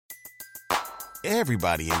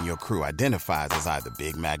Everybody in your crew identifies as either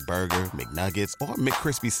Big Mac Burger, McNuggets, or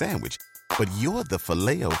McCrispy Sandwich. But you're the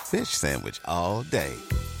Filet-O-Fish Sandwich all day.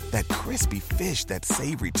 That crispy fish, that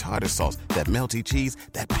savory tartar sauce, that melty cheese,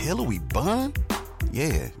 that pillowy bun.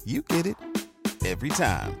 Yeah, you get it. Every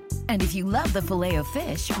time. And if you love the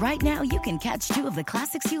Filet-O-Fish, right now you can catch two of the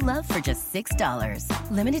classics you love for just $6.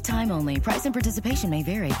 Limited time only. Price and participation may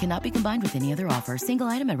vary. Cannot be combined with any other offer. Single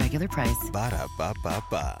item at regular price.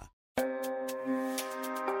 Ba-da-ba-ba-ba.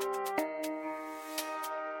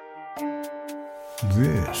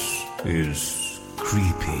 This is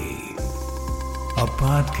Creepy, a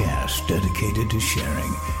podcast dedicated to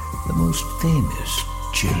sharing the most famous,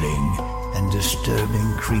 chilling, and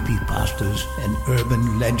disturbing creepypastas and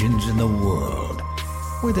urban legends in the world.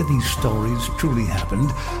 Whether these stories truly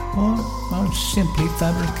happened or are simply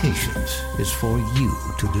fabrications is for you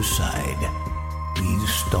to decide.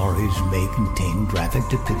 These stories may contain graphic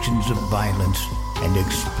depictions of violence and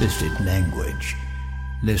explicit language.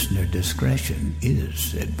 Listener discretion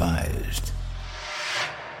is advised.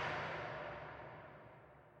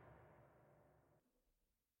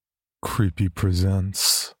 Creepy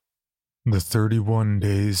presents The 31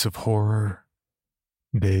 Days of Horror,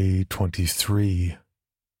 Day 23,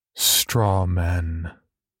 Straw Men,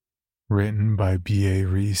 written by B.A.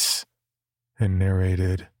 Reese and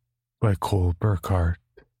narrated by Cole Burkhart.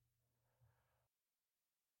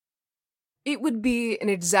 It would be an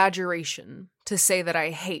exaggeration to say that I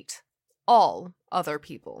hate all other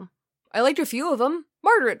people. I liked a few of them.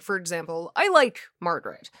 Margaret, for example. I like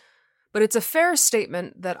Margaret. But it's a fair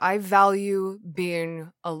statement that I value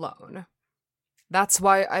being alone. That's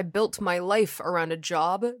why I built my life around a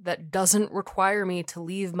job that doesn't require me to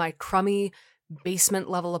leave my crummy,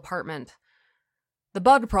 basement-level apartment. The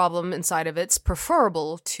bug problem inside of it's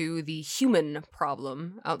preferable to the human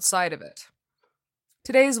problem outside of it.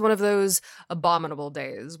 Today's one of those abominable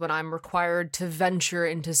days when I'm required to venture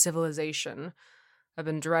into civilization. I've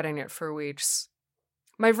been dreading it for weeks.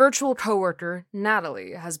 My virtual coworker,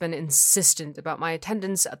 Natalie, has been insistent about my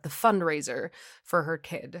attendance at the fundraiser for her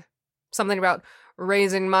kid. Something about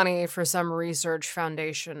raising money for some research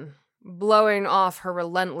foundation. Blowing off her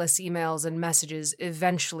relentless emails and messages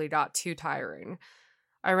eventually got too tiring.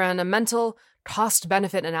 I ran a mental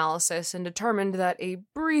cost-benefit analysis and determined that a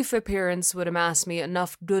brief appearance would amass me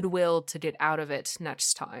enough goodwill to get out of it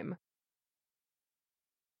next time.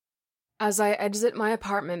 As I exit my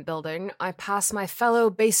apartment building, I pass my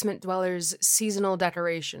fellow basement dwellers' seasonal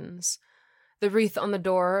decorations. The wreath on the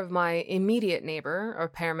door of my immediate neighbor, a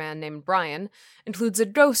repairman named Brian, includes a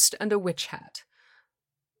ghost and a witch hat.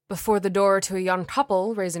 Before the door to a young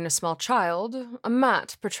couple raising a small child, a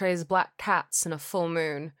mat portrays black cats in a full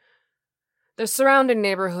moon. The surrounding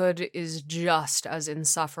neighborhood is just as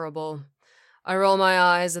insufferable. I roll my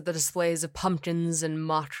eyes at the displays of pumpkins and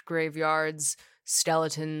mock graveyards,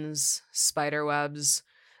 skeletons, spider webs.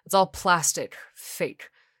 It's all plastic, fake,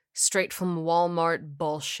 straight from Walmart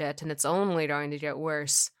bullshit, and it's only going to get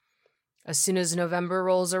worse. As soon as November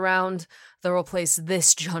rolls around, they'll replace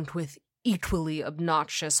this junk with equally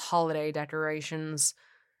obnoxious holiday decorations.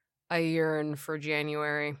 I yearn for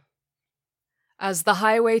January. As the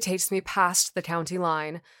highway takes me past the county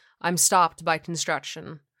line, I'm stopped by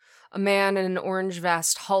construction. A man in an orange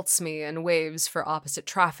vest halts me and waves for opposite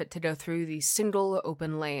traffic to go through the single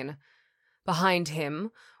open lane. Behind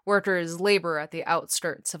him, workers labor at the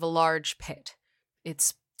outskirts of a large pit.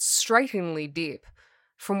 It's strikingly deep.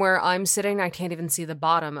 From where I'm sitting, I can't even see the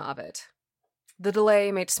bottom of it. The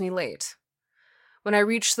delay makes me late. When I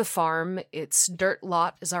reach the farm, its dirt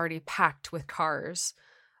lot is already packed with cars.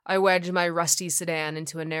 I wedge my rusty sedan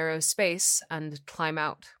into a narrow space and climb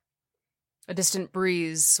out. A distant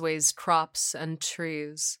breeze sways crops and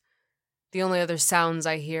trees. The only other sounds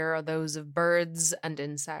I hear are those of birds and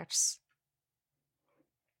insects.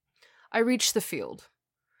 I reach the field.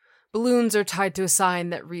 Balloons are tied to a sign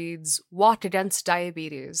that reads, "Walk Against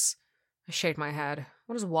Diabetes." I shake my head.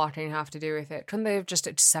 What does walking have to do with it? Couldn't they have just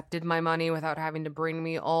accepted my money without having to bring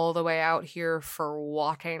me all the way out here for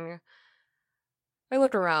walking? I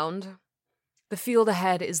look around. The field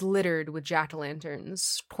ahead is littered with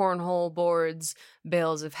jack-o'-lanterns, cornhole boards,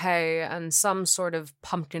 bales of hay, and some sort of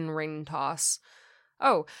pumpkin ring toss.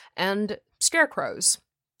 Oh, and scarecrows.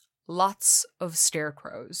 Lots of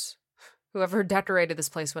scarecrows. Whoever decorated this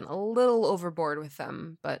place went a little overboard with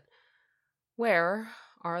them, but where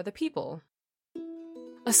are the people?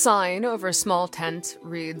 A sign over a small tent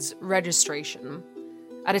reads, "Registration."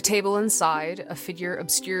 At a table inside, a figure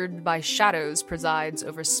obscured by shadows presides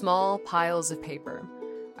over small piles of paper.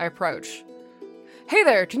 I approach. "Hey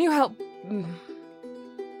there, can you help?"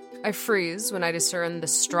 I freeze when I discern the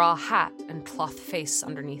straw hat and cloth face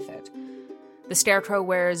underneath it. The scarecrow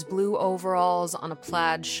wears blue overalls on a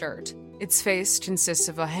plaid shirt. Its face consists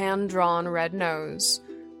of a hand-drawn red nose,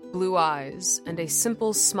 blue eyes, and a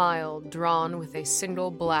simple smile drawn with a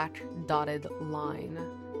single black dotted line.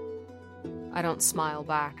 I don't smile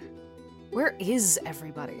back. Where is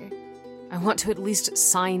everybody? I want to at least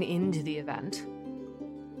sign into the event.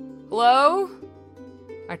 Hello?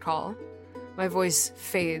 I call. My voice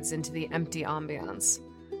fades into the empty ambience.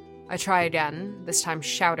 I try again, this time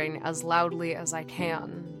shouting as loudly as I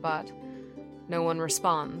can, but no one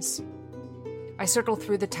responds. I circle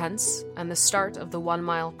through the tents and the start of the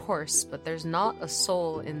 1-mile course, but there's not a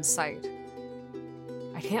soul in sight.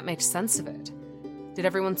 I can't make sense of it. Did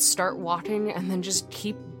everyone start walking and then just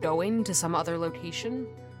keep going to some other location?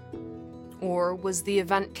 Or was the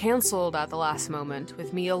event canceled at the last moment,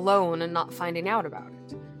 with me alone and not finding out about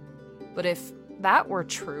it? But if that were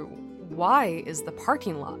true, why is the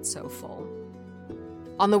parking lot so full?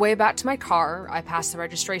 On the way back to my car, I pass the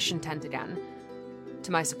registration tent again.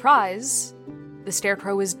 To my surprise, the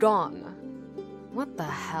scarecrow is gone. What the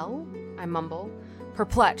hell? I mumble,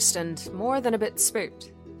 perplexed and more than a bit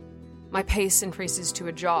spooked. My pace increases to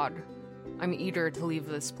a jog. I'm eager to leave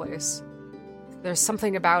this place. There's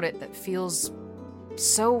something about it that feels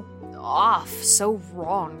so off, so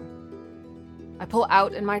wrong. I pull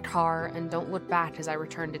out in my car and don't look back as I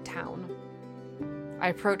return to town. I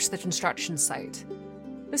approach the construction site.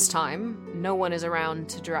 This time, no one is around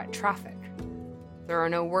to direct traffic. There are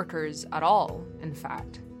no workers at all, in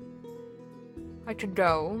fact. I could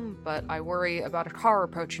go, but I worry about a car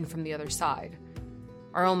approaching from the other side.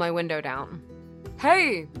 I roll my window down.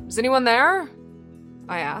 Hey, is anyone there?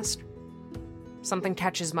 I asked. Something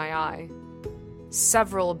catches my eye.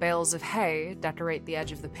 Several bales of hay decorate the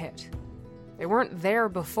edge of the pit. They weren't there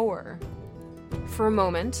before. For a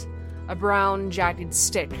moment, a brown, jagged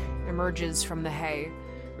stick emerges from the hay,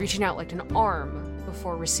 reaching out like an arm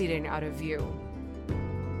before receding out of view.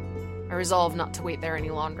 I resolve not to wait there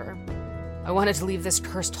any longer. I wanted to leave this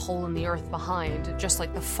cursed hole in the earth behind, just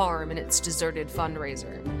like the farm and its deserted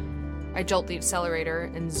fundraiser. I jolt the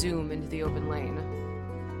accelerator and zoom into the open lane.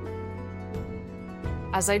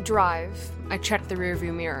 As I drive, I check the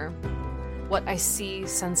rearview mirror. What I see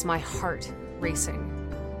sends my heart racing.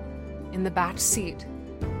 In the back seat,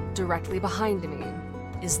 directly behind me,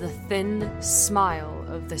 is the thin smile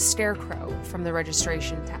of the scarecrow from the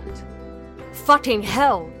registration tent. Fucking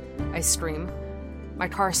hell! I scream. My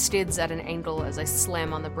car skids at an angle as I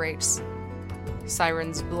slam on the brakes.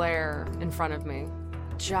 Sirens blare in front of me.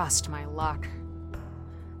 Just my luck.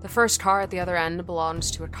 The first car at the other end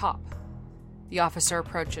belongs to a cop. The officer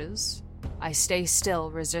approaches. I stay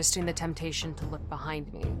still, resisting the temptation to look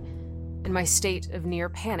behind me. In my state of near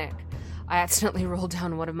panic, I accidentally roll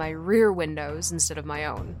down one of my rear windows instead of my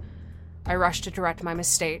own. I rush to correct my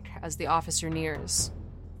mistake as the officer nears.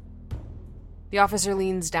 The officer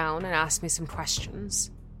leans down and asks me some questions.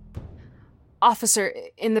 Officer,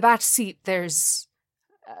 in the back seat, there's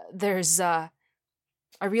I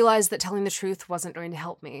realized that telling the truth wasn't going to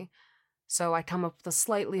help me, so I come up with a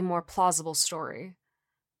slightly more plausible story.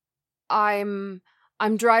 I'm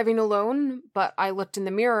driving alone, but I looked in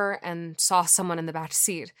the mirror and saw someone in the back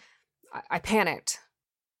seat. I panicked.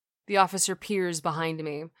 The officer peers behind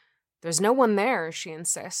me. There's no one there, she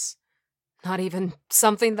insists. Not even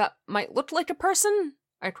something that might look like a person?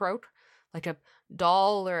 I croak. Like a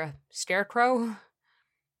doll or a scarecrow?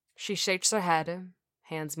 She shakes her head,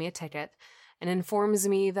 hands me a ticket, and informs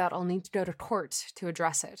me that I'll need to go to court to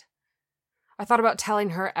address it. I thought about telling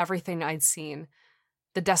her everything I'd seen.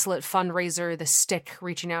 The desolate fundraiser, the stick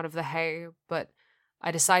reaching out of the hay, but I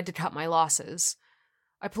decide to cut my losses.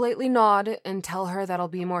 I politely nod and tell her that I'll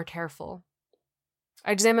be more careful.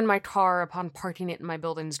 I examine my car upon parking it in my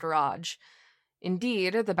building's garage.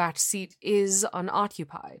 Indeed, the back seat is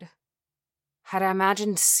unoccupied. Had I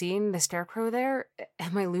imagined seeing the scarecrow there?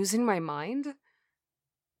 Am I losing my mind?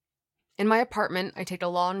 In my apartment, I take a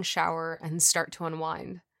long shower and start to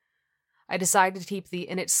unwind. I decide to keep the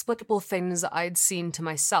inexplicable things I'd seen to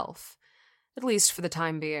myself, at least for the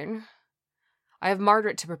time being. I have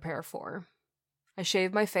Margaret to prepare for. I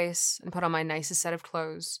shave my face and put on my nicest set of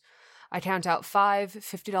clothes. I count out 5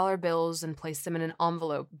 $50 bills and place them in an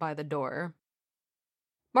envelope by the door.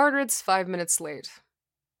 Margaret's 5 minutes late.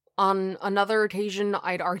 On another occasion,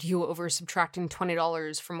 I'd argue over subtracting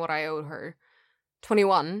 $20 from what I owed her.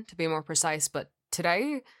 21, to be more precise, but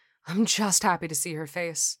today, I'm just happy to see her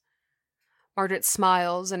face. Margaret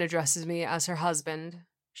smiles and addresses me as her husband.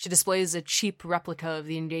 She displays a cheap replica of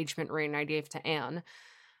the engagement ring I gave to Anne.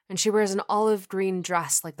 and she wears an olive green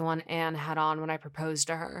dress like the one Anne had on when I proposed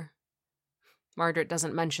to her. Margaret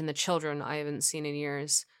doesn't mention the children I haven't seen in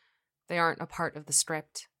years. They aren't a part of the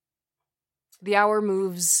script. The hour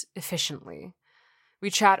moves efficiently. We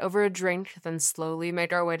chat over a drink, then slowly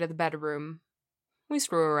make our way to the bedroom. We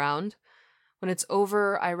screw around. When it's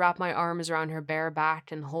over, I wrap my arms around her bare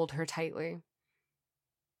back and hold her tightly.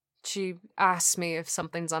 She asks me if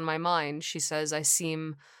something's on my mind. She says I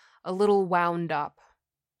seem a little wound up.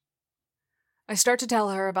 I start to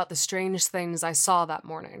tell her about the strange things I saw that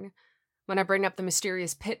morning. When I bring up the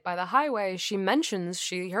mysterious pit by the highway, she mentions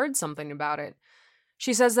she heard something about it.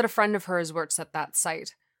 She says that a friend of hers works at that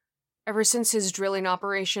site. Ever since his drilling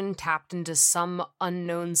operation tapped into some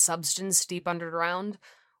unknown substance deep underground,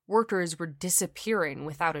 workers were disappearing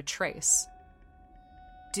without a trace.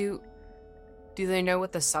 Do they know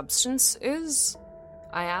what the substance is?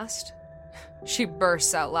 I asked. She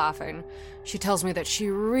bursts out laughing. She tells me that she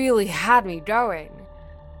really had me going.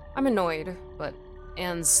 I'm annoyed, but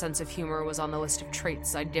Anne's sense of humor was on the list of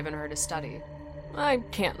traits I'd given her to study. I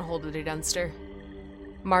can't hold it against her.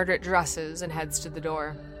 Margaret dresses and heads to the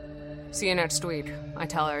door. See you next week, I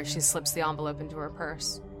tell her as she slips the envelope into her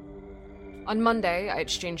purse. On Monday, I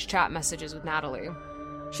exchange chat messages with Natalie.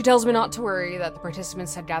 She tells me not to worry, that the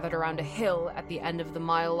participants had gathered around a hill at the end of the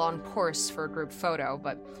mile-long course for a group photo,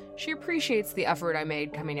 but she appreciates the effort I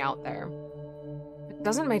made coming out there. It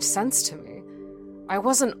doesn't make sense to me. I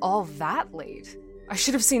wasn't all that late. I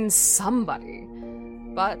should have seen somebody.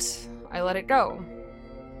 But I let it go.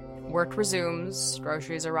 Work resumes,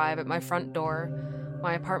 groceries arrive at my front door.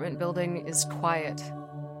 My apartment building is quiet.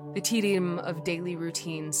 The tedium of daily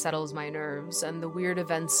routine settles my nerves, and the weird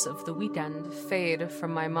events of the weekend fade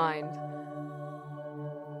from my mind.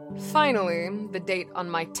 Finally, the date on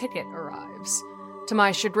my ticket arrives. To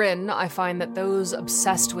my chagrin, I find that those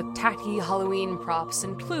obsessed with tacky Halloween props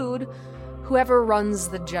include whoever runs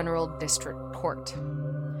the General District Court.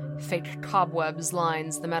 Fake cobwebs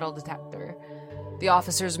lines the metal detector. The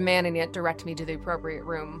officers manning it direct me to the appropriate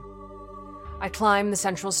room. I climb the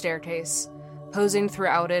central staircase. Posing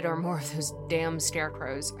throughout it are more of those damn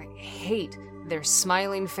scarecrows. I hate their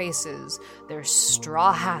smiling faces, their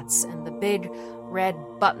straw hats, and the big red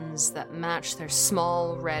buttons that match their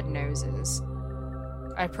small red noses.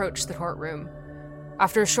 I approach the courtroom.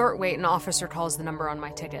 After a short wait, an officer calls the number on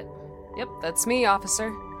my ticket. "Yep, that's me,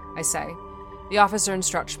 officer," I say. The officer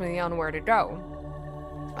instructs me on where to go.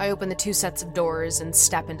 I open the 2 sets of doors and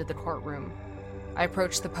step into the courtroom. I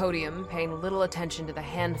approach the podium, paying little attention to the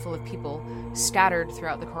handful of people scattered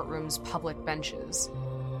throughout the courtroom's public benches.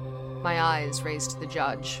 My eyes raise to the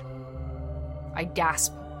judge. I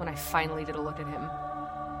gasp when I finally get a look at him.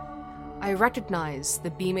 I recognize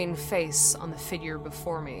the beaming face on the figure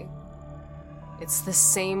before me. It's the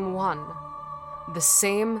same one. The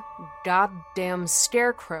same goddamn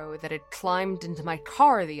scarecrow that had climbed into my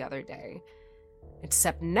car the other day.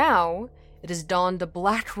 Except now, it has donned a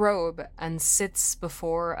black robe and sits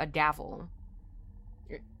before a gavel.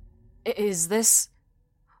 Is this...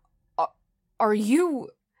 Are you...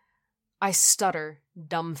 I stutter,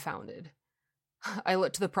 dumbfounded. I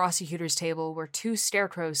look to the prosecutor's table where 2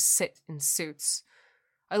 scarecrows sit in suits.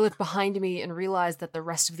 I look behind me and realize that the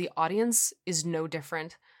rest of the audience is no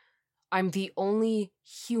different. I'm the only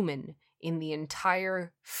human in the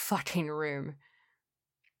entire fucking room.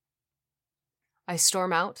 I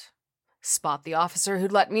storm out, spot the officer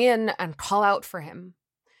who'd let me in, and call out for him.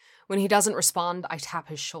 When he doesn't respond, I tap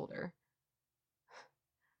his shoulder.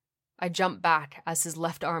 I jump back as his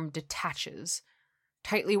left arm detaches.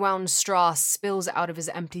 Tightly wound straw spills out of his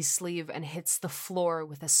empty sleeve and hits the floor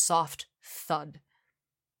with a soft thud.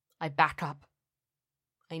 I back up.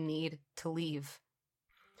 I need to leave.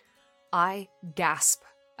 I gasp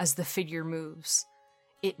as the figure moves.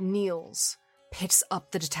 It kneels, picks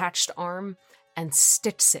up the detached arm, and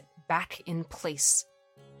sticks it back in place.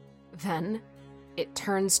 Then, it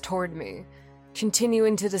turns toward me,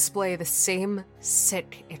 continuing to display the same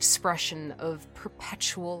sick expression of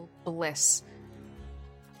perpetual bliss.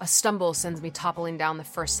 A stumble sends me toppling down the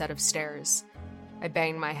first set of stairs. I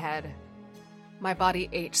bang my head. My body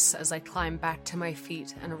aches as I climb back to my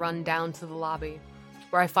feet and run down to the lobby,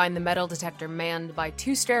 where I find the metal detector manned by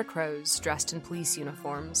 2 scarecrows dressed in police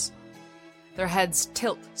uniforms. Their heads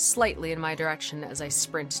tilt slightly in my direction as I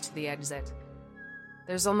sprint to the exit.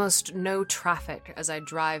 There's almost no traffic as I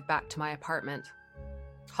drive back to my apartment.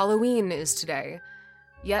 Halloween is today,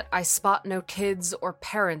 yet I spot no kids or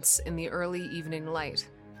parents in the early evening light.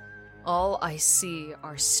 All I see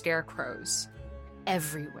are scarecrows,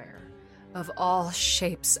 everywhere, of all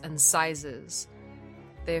shapes and sizes.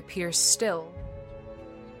 They appear still,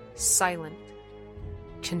 silent,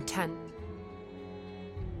 content.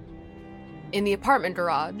 In the apartment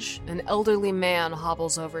garage, an elderly man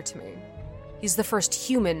hobbles over to me. He's the first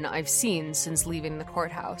human I've seen since leaving the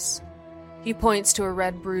courthouse. He points to a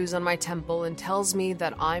red bruise on my temple and tells me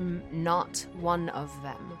that I'm not one of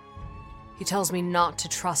them. He tells me not to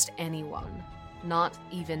trust anyone, not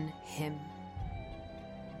even him.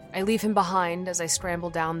 I leave him behind as I scramble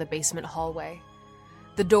down the basement hallway.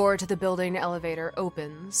 The door to the building elevator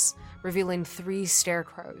opens, revealing 3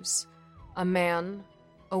 scarecrows: a man,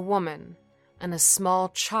 a woman, and a small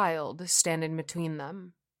child standing between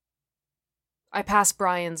them. I pass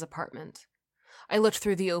Brian's apartment. I look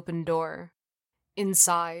through the open door.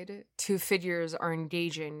 Inside, 2 figures are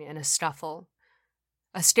engaging in a scuffle.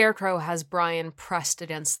 A scarecrow has Brian pressed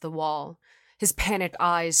against the wall. His panicked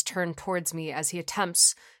eyes turn towards me as he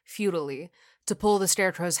attempts, futilely, to pull the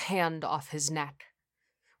scarecrow's hand off his neck.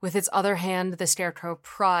 With its other hand, the scarecrow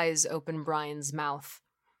pries open Brian's mouth.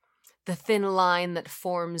 The thin line that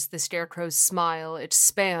forms the scarecrow's smile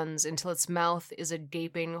expands until its mouth is a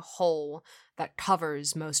gaping hole that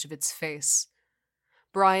covers most of its face.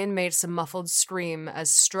 Brian makes a muffled scream as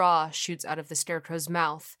straw shoots out of the scarecrow's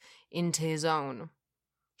mouth into his own.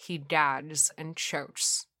 He gags and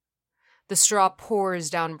chokes. The straw pours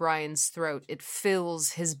down Brian's throat. It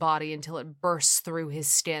fills his body until it bursts through his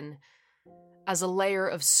skin. As a layer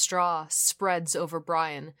of straw spreads over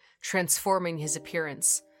Brian, transforming his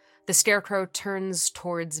appearance, the scarecrow turns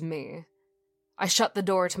towards me. I shut the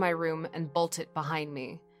door to my room and bolt it behind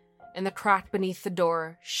me. In the crack beneath the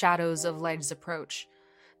door, shadows of legs approach.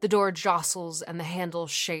 The door jostles and the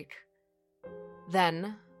handles shake.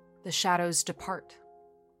 Then, the shadows depart.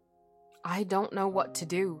 I don't know what to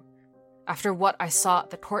do. After what I saw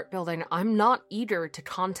at the court building, I'm not eager to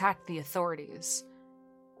contact the authorities.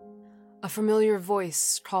 A familiar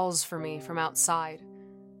voice calls for me from outside.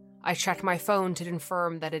 I check my phone to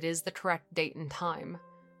confirm that it is the correct date and time.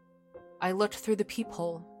 I looked through the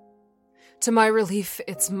peephole. To my relief,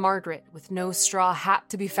 it's Margaret with no straw hat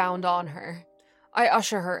to be found on her. I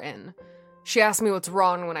usher her in. She asks me what's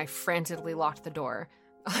wrong when I frantically locked the door.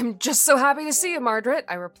 "I'm just so happy to see you, Margaret,"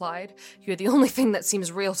 I replied. "You're the only thing that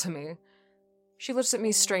seems real to me." She looks at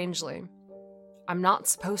me strangely. I'm not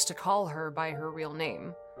supposed to call her by her real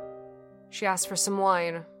name. She asked for some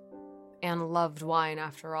wine. Anne loved wine,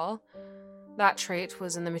 after all. That trait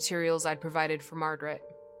was in the materials I'd provided for Margaret.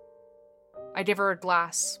 I give her a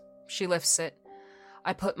glass. She lifts it.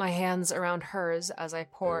 I put my hands around hers as I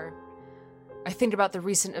pour. I think about the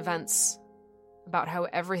recent events, about how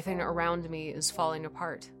everything around me is falling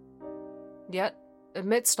apart. Yet,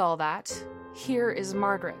 amidst all that, here is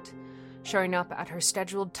Margaret, showing up at her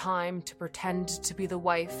scheduled time to pretend to be the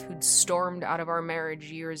wife who'd stormed out of our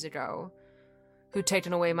marriage years ago, who'd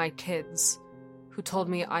taken away my kids, who told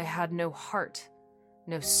me I had no heart,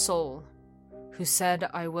 no soul, who said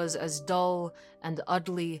I was as dull and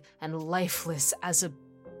ugly and lifeless as a...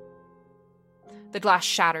 The glass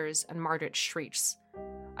shatters and Margaret shrieks.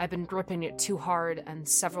 I've been gripping it too hard and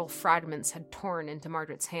several fragments had torn into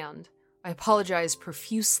Margaret's hand. I apologize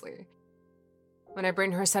profusely. When I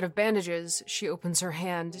bring her a set of bandages, she opens her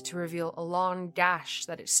hand to reveal a long gash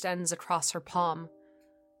that extends across her palm.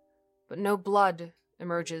 But no blood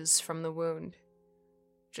emerges from the wound.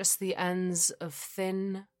 Just the ends of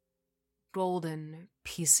thin, golden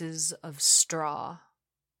pieces of straw.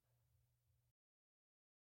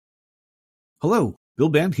 Hello, Bill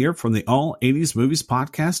Band here from the All 80s Movies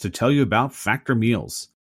podcast to tell you about Factor Meals.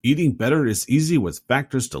 Eating better is easy with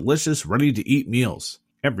Factor's delicious, ready-to-eat meals.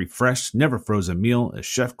 Every fresh, never-frozen meal is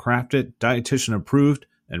chef-crafted, dietitian-approved,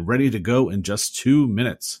 and ready to go in just 2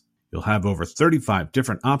 minutes. You'll have over 35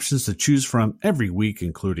 different options to choose from every week,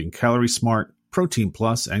 including Calorie Smart, Protein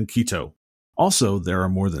Plus, and Keto. Also, there are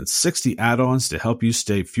more than 60 add-ons to help you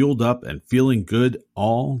stay fueled up and feeling good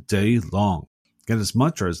all day long. Get as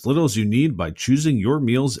much or as little as you need by choosing your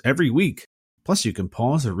meals every week. Plus, you can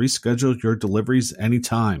pause or reschedule your deliveries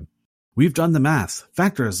anytime. We've done the math.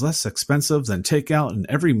 Factor is less expensive than takeout, and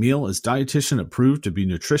every meal is dietitian approved to be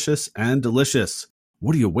nutritious and delicious.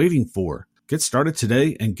 What are you waiting for? Get started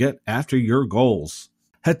today and get after your goals.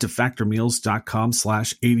 Head to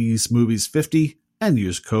factormeals.com/80smovies50 and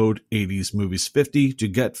use code 80smovies50 to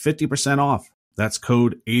get 50% off. That's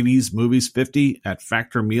code 80smovies50 at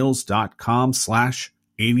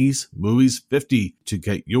factormeals.com/80smovies50 to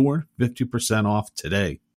get your 50% off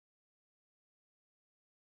today.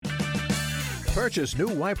 Purchase new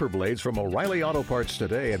wiper blades from O'Reilly Auto Parts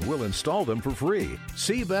today and we'll install them for free.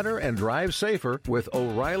 See better and drive safer with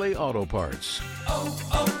O'Reilly Auto Parts.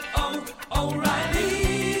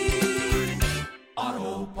 O'Reilly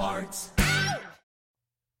Auto Parts.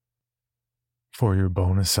 For your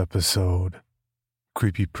bonus episode,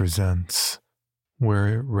 Creepy presents Where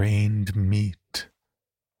It Rained Meat.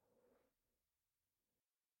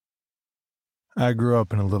 I grew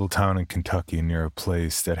up in a little town in Kentucky near a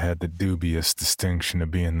place that had the dubious distinction of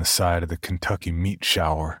being the site of the Kentucky meat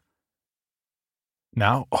shower.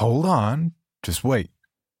 Now, hold on, just wait.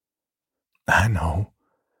 I know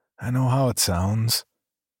how it sounds.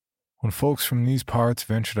 When folks from these parts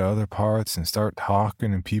venture to other parts and start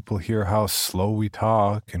talking and people hear how slow we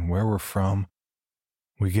talk and where we're from,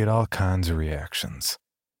 we get all kinds of reactions.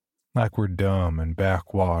 Like we're dumb and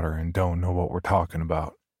backwater and don't know what we're talking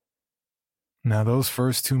about. Now those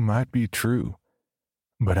first two might be true,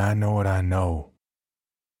 but I know what I know.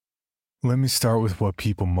 Let me start with what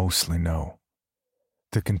people mostly know.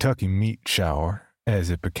 The Kentucky meat shower, as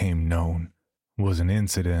it became known, was an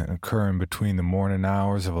incident occurring between the morning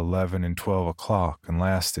hours of 11 and 12 o'clock and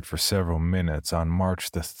lasted for several minutes on March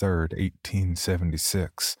the 3rd,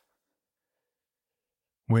 1876.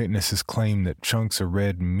 Witnesses claim that chunks of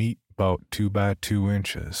red meat about 2 by 2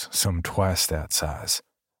 inches, some twice that size,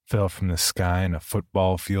 fell from the sky in a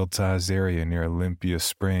football field-sized area near Olympia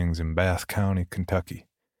Springs in Bath County, Kentucky.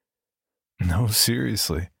 No,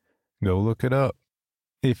 seriously, go look it up.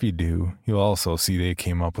 If you do, you'll also see they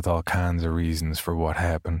came up with all kinds of reasons for what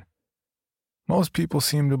happened. Most people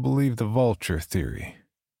seem to believe the vulture theory,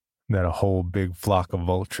 that a whole big flock of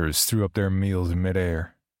vultures threw up their meals in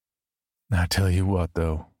midair. I tell you what,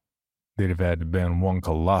 though, they'd have had to have been one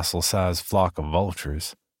colossal-sized flock of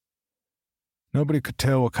vultures. Nobody could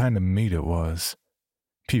tell what kind of meat it was.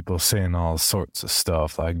 People saying all sorts of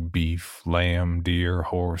stuff like beef, lamb, deer,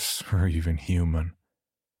 horse, or even human.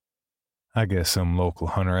 I guess some local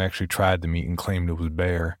hunter actually tried the meat and claimed it was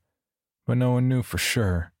bear, but no one knew for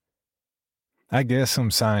sure. I guess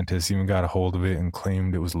some scientists even got a hold of it and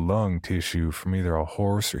claimed it was lung tissue from either a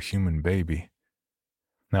horse or human baby.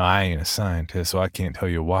 Now, I ain't a scientist, so I can't tell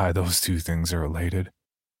you why those two things are related.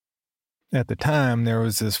 At the time, there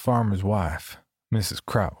was this farmer's wife, Mrs.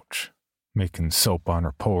 Crouch, making soap on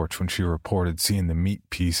her porch when she reported seeing the meat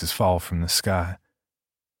pieces fall from the sky.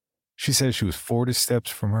 She said she was 40 steps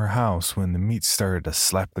from her house when the meat started to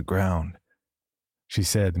slap the ground. She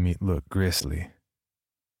said the meat looked grisly.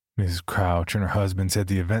 Mrs. Crouch and her husband said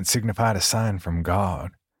the event signified a sign from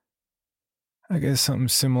God. I guess something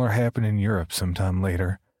similar happened in Europe sometime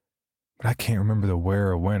later, but I can't remember the where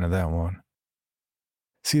or when of that one.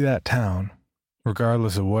 See, that town,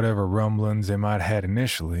 regardless of whatever rumblings they might have had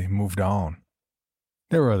initially, moved on.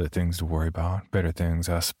 There were other things to worry about, better things,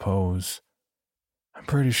 I suppose. I'm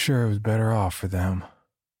pretty sure it was better off for them.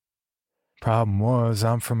 Problem was,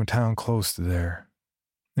 I'm from a town close to there,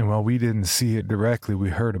 and while we didn't see it directly, we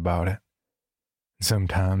heard about it.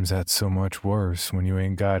 Sometimes that's so much worse when you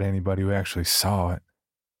ain't got anybody who actually saw it.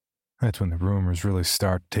 That's when the rumors really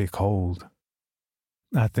start to take hold.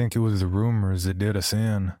 I think it was the rumors that did us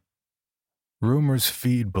in. Rumors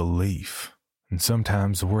feed belief, and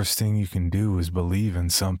sometimes the worst thing you can do is believe in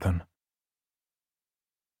something.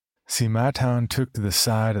 See, my town took to the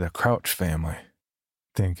side of the Crouch family,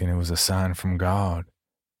 thinking it was a sign from God.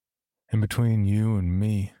 And between you and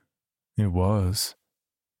me, it was.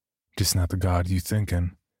 Just not the God you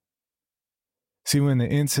thinking. See, when the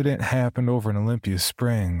incident happened over in Olympia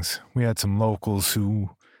Springs, we had some locals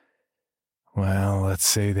who, well, let's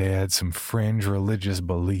say they had some fringe religious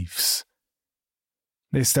beliefs.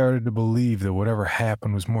 They started to believe that whatever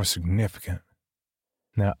happened was more significant.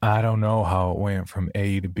 Now, I don't know how it went from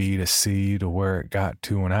A to B to C to where it got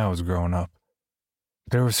to when I was growing up.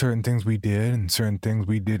 There were certain things we did and certain things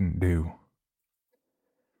we didn't do.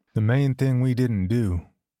 The main thing we didn't do,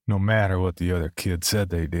 no matter what the other kids said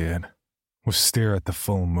they did, was stare at the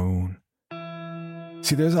full moon.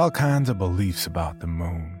 See, there's all kinds of beliefs about the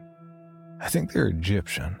moon. I think they're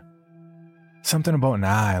Egyptian. Something about an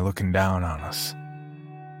eye looking down on us.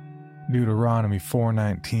 Deuteronomy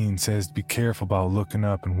 4:19 says to be careful about looking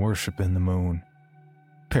up and worshiping the moon.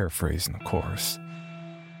 Paraphrasing, of course.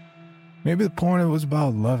 Maybe the point of it was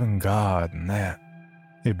about loving God and that,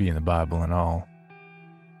 it being the Bible and all.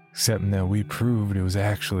 Except that we proved it was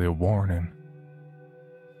actually a warning.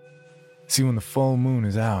 See, when the full moon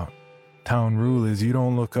is out, town rule is you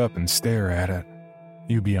don't look up and stare at it.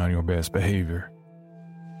 You be on your best behavior.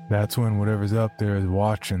 That's when whatever's up there is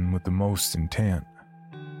watching with the most intent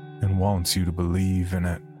and wants you to believe in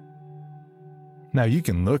it. Now you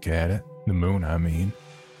can look at it, the moon I mean.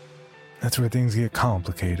 That's where things get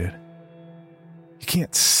complicated. You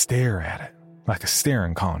can't stare at it like a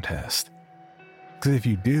staring contest. Because if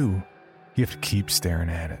you do, you have to keep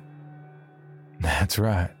staring at it. That's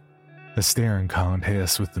right, a staring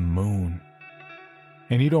contest with the moon.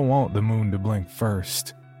 And you don't want the moon to blink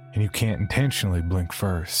first, and you can't intentionally blink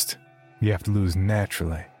first. You have to lose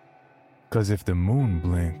naturally. Because if the moon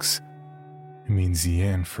blinks, it means the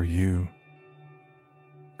end for you.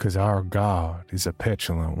 Because our God is a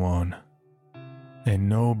petulant one. And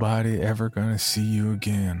nobody ever gonna see you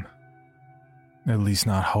again. At least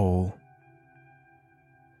not whole.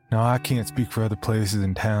 Now, I can't speak for other places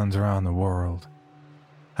and towns around the world.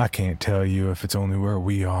 I can't tell you if it's only where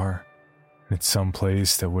we are. It's some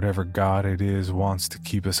place that whatever God it is wants to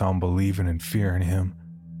keep us on believing and fearing Him.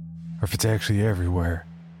 Or if it's actually everywhere,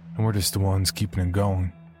 and we're just the ones keeping it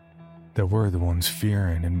going. That we're the ones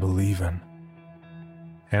fearing and believing.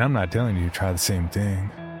 And I'm not telling you to try the same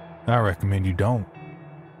thing. I recommend you don't.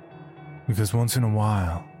 Because once in a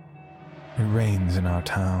while, it rains in our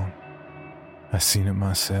town. I've seen it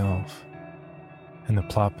myself. And the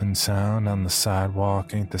plopping sound on the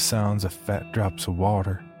sidewalk ain't the sounds of fat drops of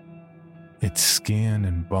water. It's skin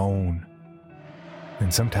and bone.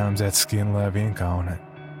 And sometimes that skin will have ink on it.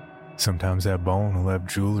 Sometimes that bone will have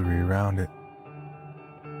jewelry around it.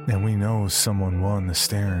 And we know someone won the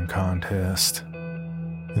staring contest.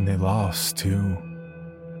 And they lost too.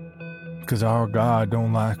 Because our God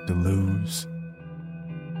don't like to lose.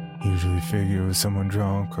 Usually figure it was someone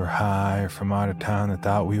drunk or high or from out of town that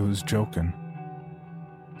thought we was joking.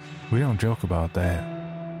 We don't joke about that.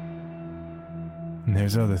 And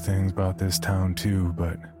there's other things about this town too,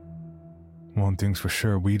 but one thing's for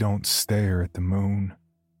sure, we don't stare at the moon.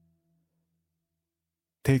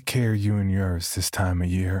 Take care, you and yours, this time of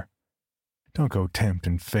year. Don't go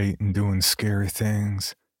tempting fate and doing scary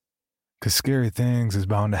things. 'Cause scary things is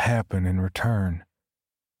bound to happen in return.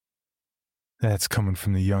 That's coming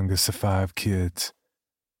from the youngest of 5 kids.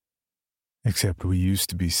 Except we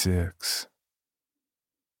used to be 6.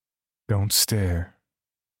 Don't stare.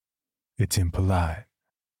 It's impolite.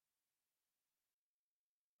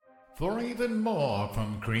 For even more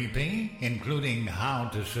from Creepy, including how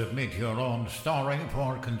to submit your own story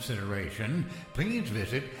for consideration, please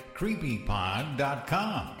visit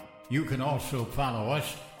creepypod.com. You can also follow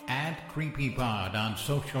us at CreepyPod on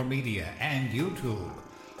social media and YouTube.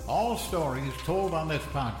 All stories told on this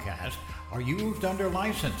podcast are used under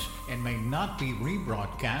license and may not be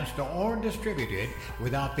rebroadcast or distributed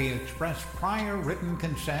without the express prior written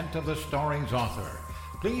consent of the story's author.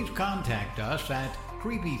 Please contact us at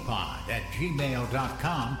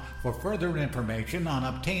creepypod@gmail.com for further information on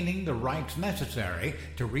obtaining the rights necessary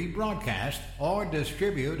to rebroadcast or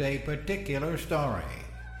distribute a particular story.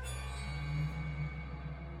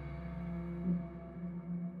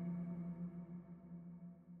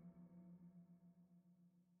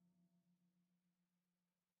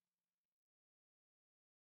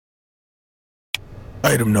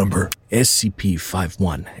 Item number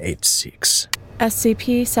SCP-5186.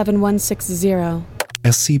 SCP-7160.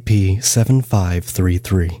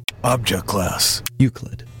 SCP-7533. Object class.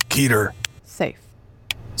 Euclid. Keter. Safe.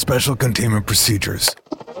 Special containment procedures.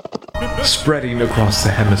 Spreading across the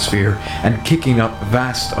hemisphere and kicking up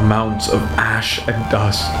vast amounts of ash and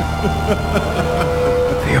dust.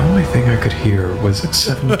 The only thing I could hear was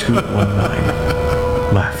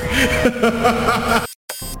 7219 laughing.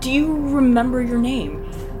 Do you remember your name?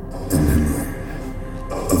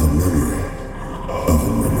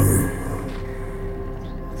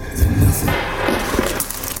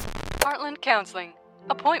 Heartland Counseling.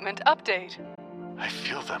 Appointment update. I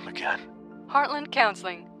feel them again. Heartland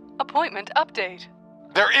Counseling. Appointment update.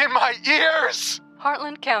 They're in my ears!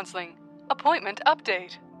 Heartland Counseling. Appointment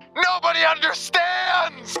update. Nobody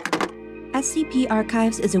understands! SCP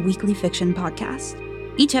Archives is a weekly fiction podcast.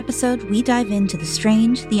 Each episode, we dive into the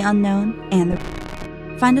strange, the unknown, and the...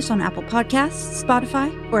 Find us on Apple Podcasts,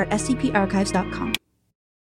 Spotify, or at scparchives.com.